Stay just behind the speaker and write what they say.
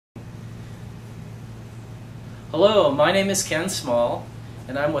Hello, my name is Ken Small,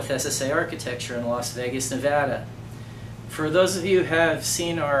 and I'm with SSA Architecture in Las Vegas, Nevada. For those of you who have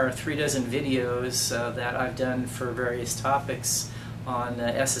seen our 3 dozen videos that I've done for various topics on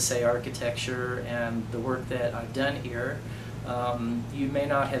SSA Architecture and the work that I've done here, you may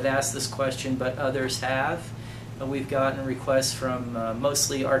not have asked this question, but others have. We've gotten requests from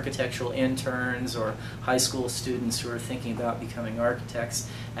mostly architectural interns or high school students who are thinking about becoming architects,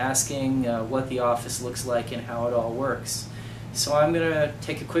 asking what the office looks like and how it all works. So I'm going to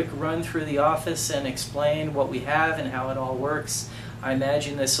take a quick run through the office and explain what we have and how it all works. I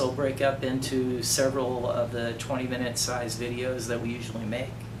imagine this will break up into several of the 20-minute size videos that we usually make.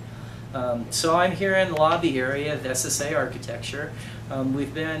 So I'm here in the lobby area of SSA Architecture.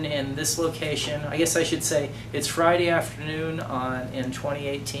 We've been in this location, I guess I should say it's Friday afternoon in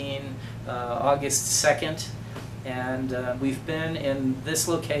 2018, August 2nd, and we've been in this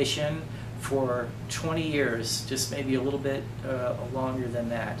location for 20 years, just maybe a little bit longer than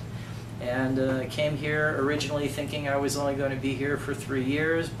that. And came here originally thinking I was only going to be here for 3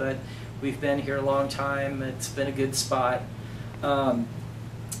 years, but we've been here a long time. It's been a good spot.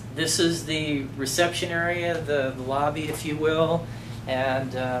 This is the reception area, the lobby, if you will.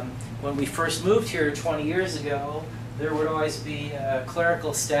 And when we first moved here 20 years ago, there would always be a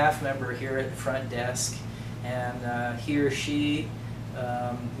clerical staff member here at the front desk, and he or she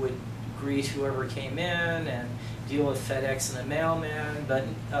would greet whoever came in and deal with FedEx and the mailman. But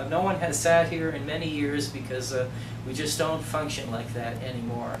no one has sat here in many years because we just don't function like that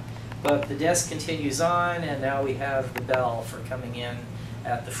anymore. But the desk continues on, and now we have the bell for coming in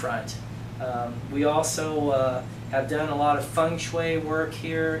at the front. We also have done a lot of feng shui work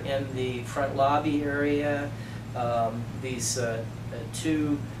here in the front lobby area. These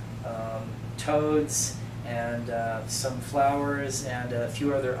 2 toads and some flowers and a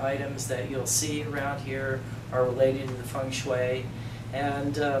few other items that you'll see around here are related to the feng shui.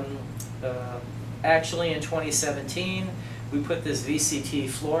 And actually in 2017 we put this VCT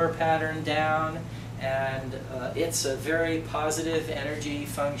floor pattern down, and it's a very positive energy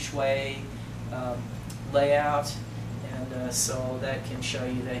feng shui layout, and so that can show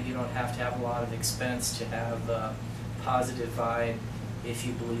you that you don't have to have a lot of expense to have a positive vibe if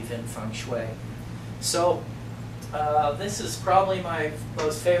you believe in feng shui. So this is probably my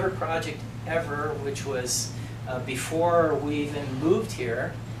most favorite project ever, which was before we even moved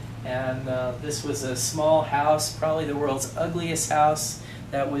here, and this was a small house, probably the world's ugliest house,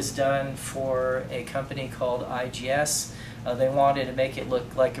 that was done for a company called IGS. They wanted to make it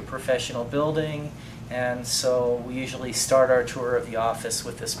look like a professional building, and so we usually start our tour of the office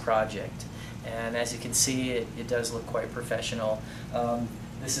with this project. And as you can see, it does look quite professional.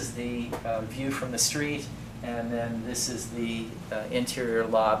 This is the view from the street, and then this is the interior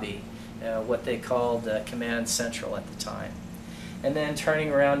lobby, what they called Command Central at the time. And then turning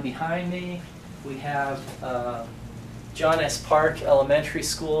around behind me, we have John S. Park Elementary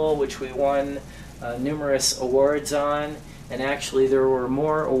School, which we won numerous awards on, and actually there were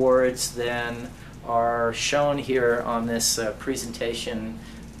more awards than are shown here on this presentation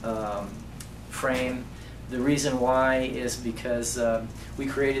frame. The reason why is because we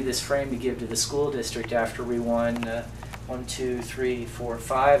created this frame to give to the school district after we won 1, 2, 3, 4,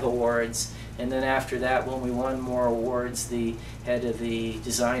 5 awards. And then after that, when we won more awards, the head of the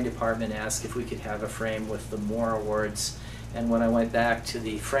design department asked if we could have a frame with the more awards. And when I went back to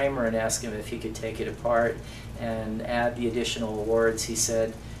the framer and asked him if he could take it apart and add the additional awards, he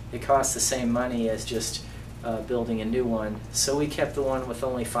said it costs the same money as just building a new one. So we kept the one with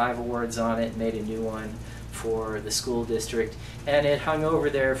only 5 awards on it and made a new one for the school district. And it hung over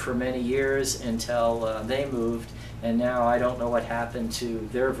there for many years until they moved. And now I don't know what happened to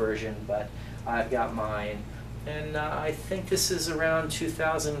their version, but I've got mine. And I think this is around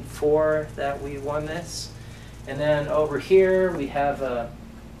 2004 that we won this. And then over here we have a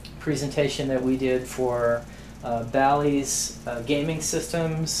presentation that we did for Bally's gaming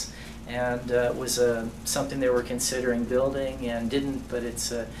systems, and it was something they were considering building and didn't, but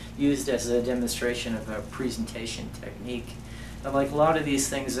it's used as a demonstration of a presentation technique. And like a lot of these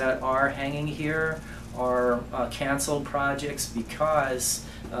things that are hanging here are canceled projects, because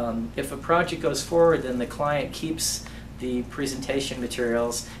if a project goes forward, then the client keeps the presentation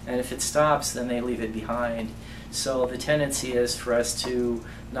materials, and if it stops, then they leave it behind. So the tendency is for us to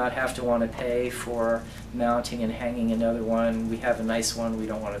not have to want to pay for mounting and hanging another one. We have a nice one, we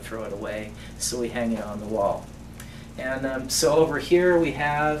don't want to throw it away, so we hang it on the wall. And so over here we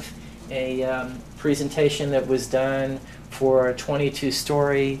have a presentation that was done for a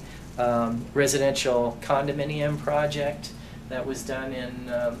 22-story residential condominium project that was done in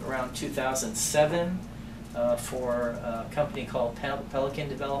around 2007. for a company called Pelican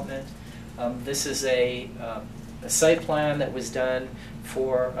Development. This is a site plan that was done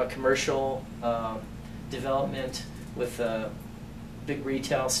for a commercial development with a big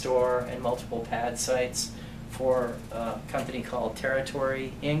retail store and multiple pad sites for a company called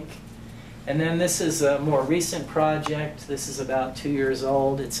Territory, Inc. And then this is a more recent project. This is about 2 years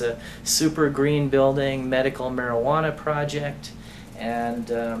old. It's a super green building medical marijuana project.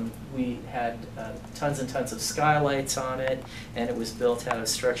 And we had tons and tons of skylights on it, and it was built out of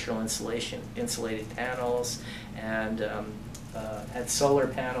structural insulated panels, and had solar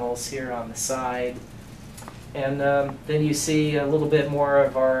panels here on the side. And then you see a little bit more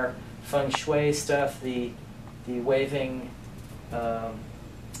of our feng shui stuff, the waving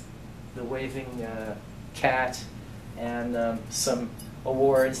cat, and some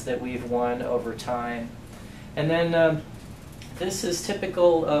awards that we've won over time. And then this is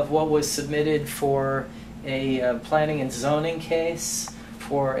typical of what was submitted for a planning and zoning case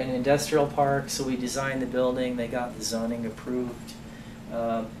for an industrial park. So we designed the building, they got the zoning approved.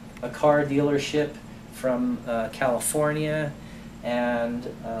 A car dealership from California, and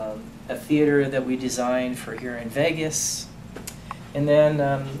a theater that we designed for here in Vegas. And then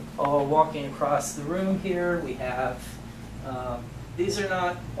walking across the room here, we have, these are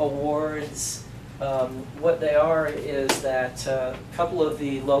not awards. What they are is that a couple of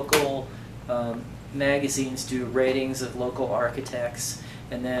the local magazines do ratings of local architects,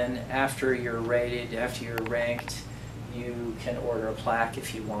 and then after you're rated, after you're ranked, you can order a plaque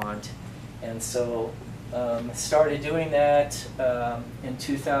if you want. And so started doing that in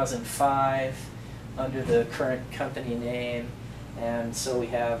 2005 under the current company name. And so we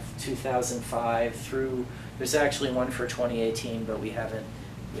have 2005 through, there's actually one for 2018, but we haven't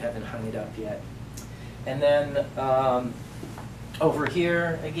hung it up yet. And then over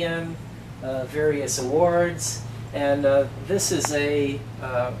here again, various awards, and this is a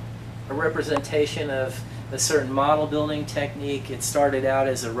representation of a certain model building technique. It started out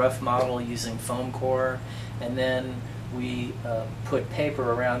as a rough model using foam core, and then we put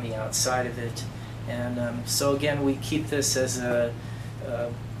paper around the outside of it. And so again, we keep this as a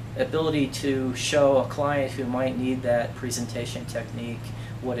ability to show a client who might need that presentation technique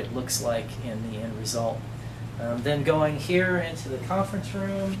what it looks like in the end result. Then going here into the conference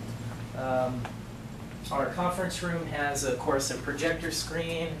room, our conference room has, of course, a projector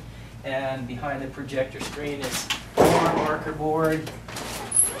screen, and behind the projector screen is our marker board.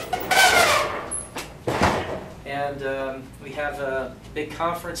 And we have a big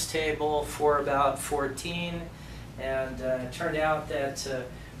conference table for about 14, and it turned out that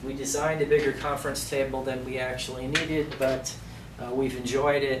we designed a bigger conference table than we actually needed, but we've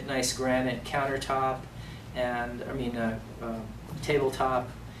enjoyed it. Nice granite countertop, and tabletop,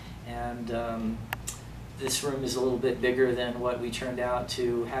 and this room is a little bit bigger than what we turned out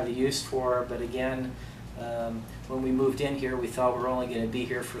to have a use for, but again, when we moved in here, we thought we were only going to be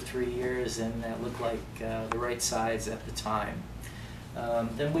here for 3 years, and that looked like the right size at the time.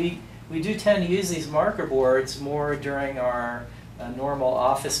 Then we do tend to use these marker boards more during our normal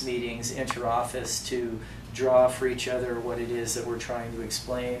office meetings, inter-office, to draw for each other what it is that we're trying to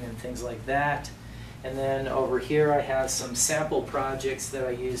explain and things like that. And then over here I have some sample projects that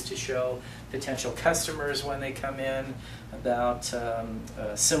I use to show potential customers when they come in about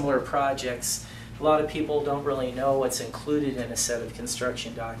similar projects. A lot of people don't really know what's included in a set of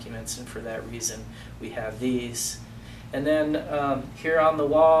construction documents, and for that reason we have these. And then here on the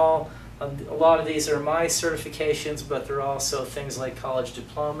wall, a lot of these are my certifications, but they're also things like college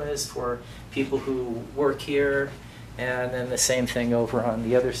diplomas for people who work here. And then the same thing over on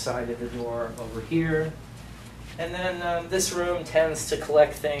the other side of the door over here. And then this room tends to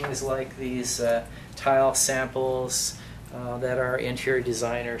collect things like these tile samples that our interior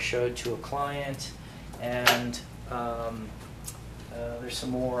designer showed to a client. And there's some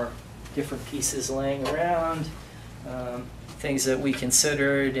more different pieces laying around, things that we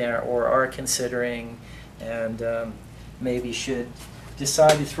considered or are considering, and maybe should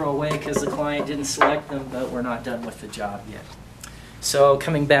decide to throw away because the client didn't select them, but we're not done with the job yet. So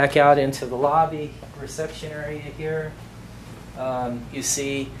coming back out into the lobby, reception area here, you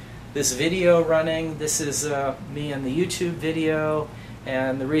see this video running. This is me in the YouTube video,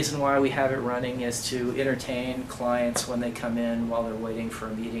 and the reason why we have it running is to entertain clients when they come in while they're waiting for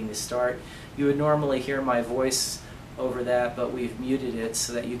a meeting to start. You would normally hear my voice over that, but we've muted it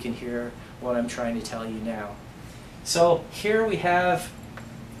so that you can hear what I'm trying to tell you now. So here we have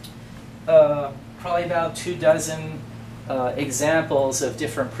probably about 24 examples of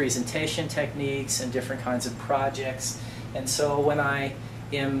different presentation techniques and different kinds of projects. And so when I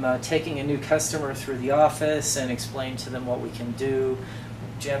am taking a new customer through the office and explain to them what we can do.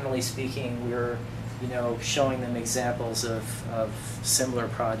 Generally speaking, we're showing them examples of similar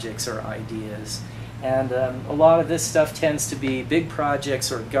projects or ideas. And a lot of this stuff tends to be big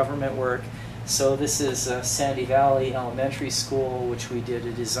projects or government work. So this is Sandy Valley Elementary School, which we did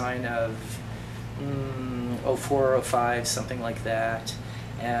a design of 04, 05, something like that.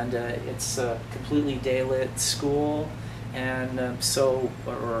 And it's a completely daylit school, and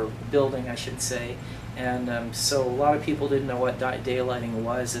or building, I should say. And so a lot of people didn't know what daylighting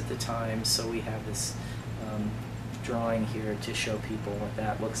was at the time, so we have this drawing here to show people what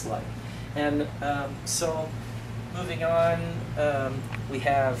that looks like. And so moving on, we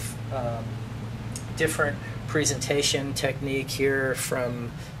have different presentation technique here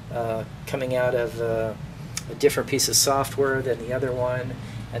from coming out of a different piece of software than the other one.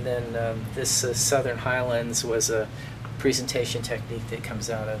 And then this Southern Highlands was a presentation technique that comes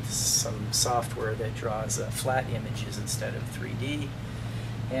out of some software that draws flat images instead of 3D.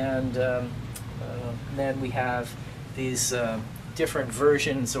 And then we have these different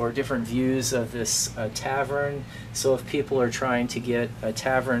versions or different views of this tavern. So if people are trying to get a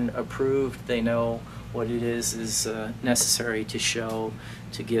tavern approved, they know what it is necessary to show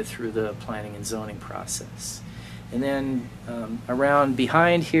to get through the planning and zoning process. And then around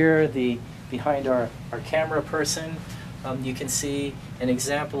behind here, behind our camera person, you can see an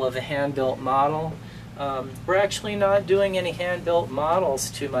example of a hand-built model. We're actually not doing any hand-built models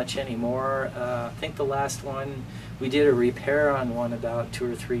too much anymore. I think the last one, we did a repair on one about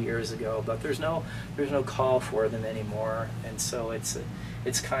 2 or 3 years ago, but there's no call for them anymore, and so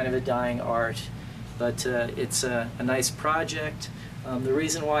it's kind of a dying art. But it's a nice project. The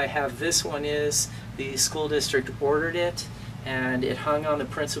reason why I have this one is the school district ordered it, and it hung on the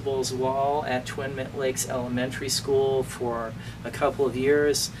principal's wall at Twin Lakes Elementary School for a couple of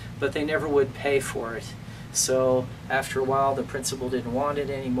years, but they never would pay for it. So after a while, the principal didn't want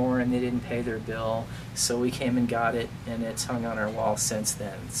it anymore, and they didn't pay their bill. So we came and got it, and it's hung on our wall since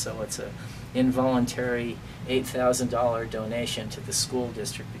then. So it's an involuntary $8,000 donation to the school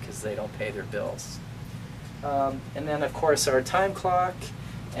district because they don't pay their bills. And then, of course, our time clock.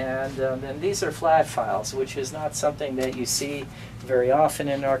 And then these are flat files, which is not something that you see very often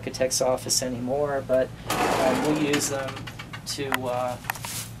in an architect's office anymore, but we use them to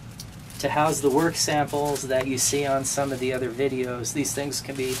house the work samples that you see on some of the other videos. These things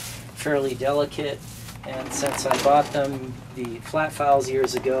can be fairly delicate, and since I bought them, the flat files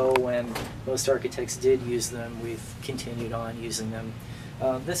years ago when most architects did use them, we've continued on using them.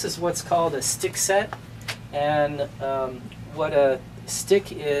 This is what's called a stick set, and what a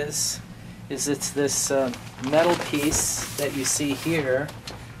stick is it's this metal piece that you see here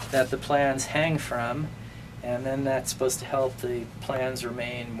that the plans hang from, and then that's supposed to help the plans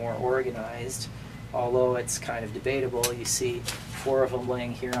remain more organized, although it's kind of debatable. You see 4 of them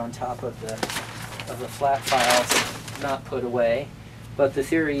laying here on top of the flat files, not put away. But the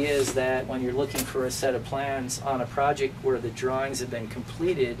theory is that when you're looking for a set of plans on a project where the drawings have been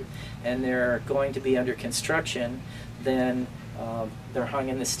completed and they're going to be under construction, then they're hung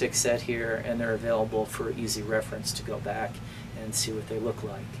in the stick set here, and they're available for easy reference to go back and see what they look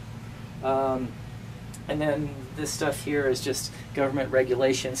like. And then this stuff here is just government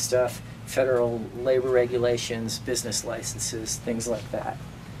regulation stuff, federal labor regulations, business licenses, things like that.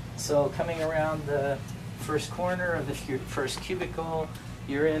 So coming around the first corner of the first cubicle,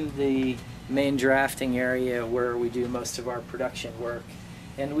 you're in the main drafting area where we do most of our production work.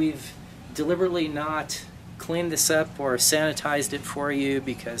 And we've deliberately not cleaned this up or sanitized it for you,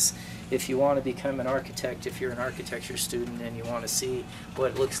 because if you want to become an architect, if you're an architecture student and you want to see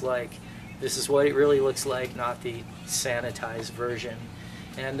what it looks like, this is what it really looks like, not the sanitized version.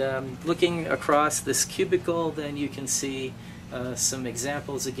 And looking across this cubicle, then you can see some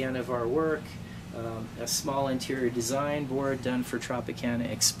examples again of our work. A small interior design board done for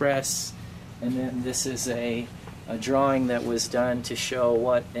Tropicana Express, and then this is a drawing that was done to show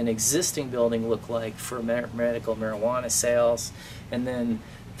what an existing building looked like for medical marijuana sales, and then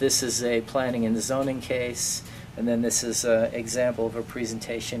this is a planning and zoning case, and then this is an example of a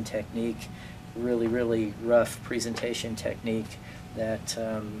presentation technique, really rough presentation technique that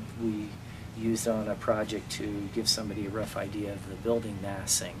we used on a project to give somebody a rough idea of the building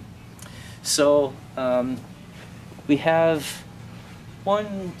massing. So we have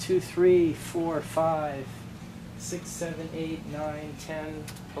 1, 2, 3, 4, 5, 6, 7, 8, 9, 10,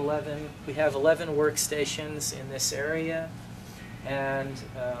 11. We have 11 workstations in this area, and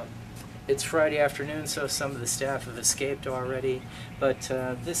it's Friday afternoon, so some of the staff have escaped already, but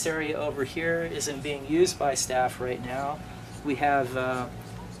this area over here isn't being used by staff right now. We have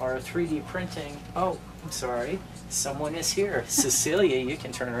our 3D printing. Oh, I'm sorry. Someone is here. Cecilia, you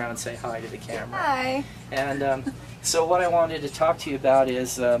can turn around and say hi to the camera. Hi. And so what I wanted to talk to you about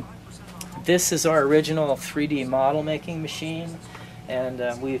is this is our original 3D model making machine,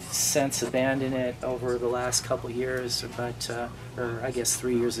 and we've since abandoned it over the last couple years, but or I guess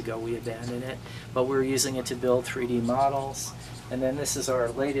 3 years ago we abandoned it, but we're using it to build 3D models. And then this is our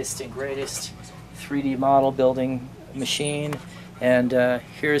latest and greatest 3D model building machine, and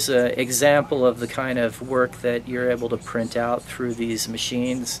here's an example of the kind of work that you're able to print out through these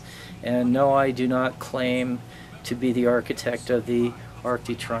machines. And no, I do not claim to be the architect of the Arc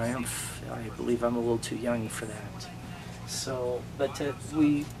de Triomphe. I believe I'm a little too young for that. So, but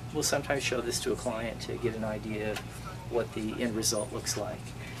we will sometimes show this to a client to get an idea of what the end result looks like.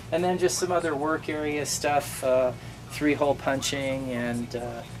 And then just some other work area stuff, 3-hole punching and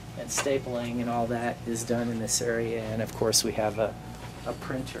stapling and all that is done in this area. And of course we have a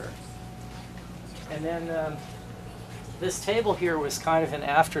printer. And then this table here was kind of an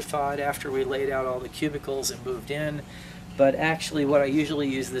afterthought after we laid out all the cubicles and moved in. But actually what I usually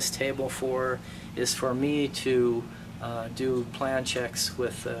use this table for is for me to do plan checks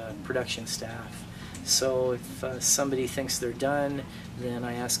with production staff. So if somebody thinks they're done, then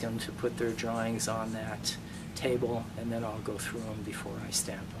I ask them to put their drawings on that table, and then I'll go through them before I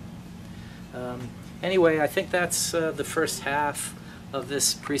stamp them. Anyway, I think that's the first half of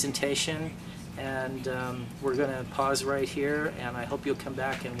this presentation, and we're going to pause right here, and I hope you'll come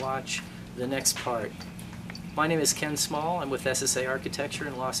back and watch the next part. My name is Ken Small. I'm with SSA Architecture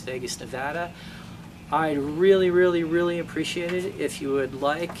in Las Vegas, Nevada. I'd really appreciate it if you would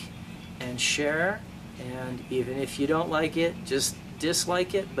like and share, and even if you don't like it, just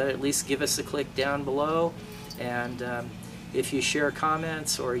dislike it, but at least give us a click down below. And if you share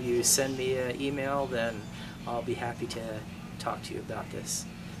comments or you send me an email, then I'll be happy to talk to you about this.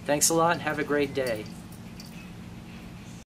 Thanks a lot and have a great day.